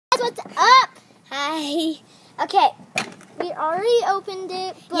what's up? Hi. Okay. We already opened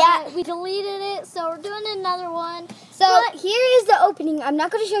it, but we deleted it, so we're doing another one. So here is the opening. I'm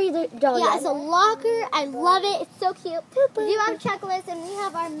not going to show you the doll yet. Yeah, it's a locker. I love it. It's so cute. We do have a checklist, and we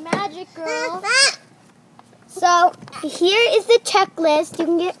have our magic girl. So here is the checklist. You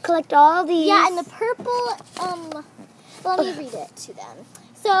can collect all these. Yeah, and the purple, let me read it to them.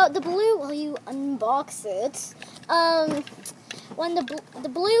 So the blue, while you unbox it, when the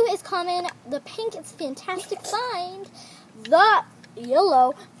blue is common, the pink is fantastic find, the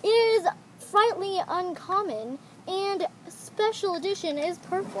yellow is frightfully uncommon, and special edition is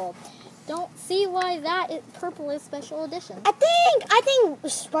purple. Don't see why purple is special edition. I think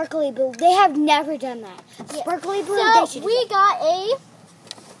sparkly blue. They have never done that. Yeah. Sparkly blue. So we got a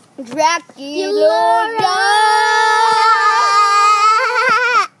Dracula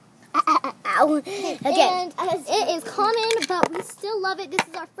Okay. And it is common, but we still love it. This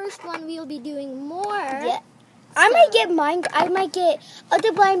is our first one. We will be doing more. Yeah. I might get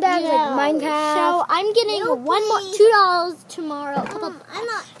other blind bags like Minecraft. So I'm getting $2 tomorrow. I'm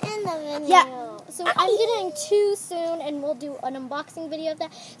not in the video. Yeah. So I'm getting 2 soon, and we'll do an unboxing video of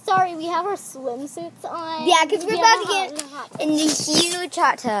that. Sorry, we have our swimsuits on. Yeah, because we're about to get in the huge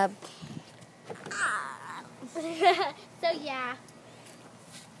hot tub. So yeah.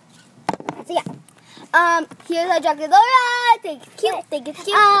 So yeah. Here's our Dracula. Think it's cute. Think it's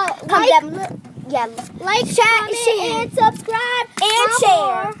cute. Comment down. Yeah. Like, comment, share, and subscribe, and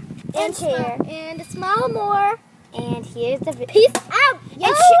share, and share, and smile more. And here's the video. Peace out,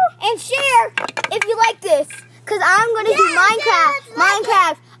 yo. And share if you like this, cause I'm gonna do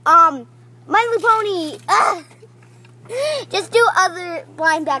Minecraft, My Little Pony. Just do other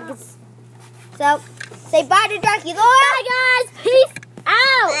blind bags. So say bye to Dracula. Bye guys. Peace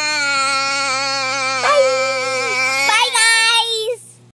out. Bye.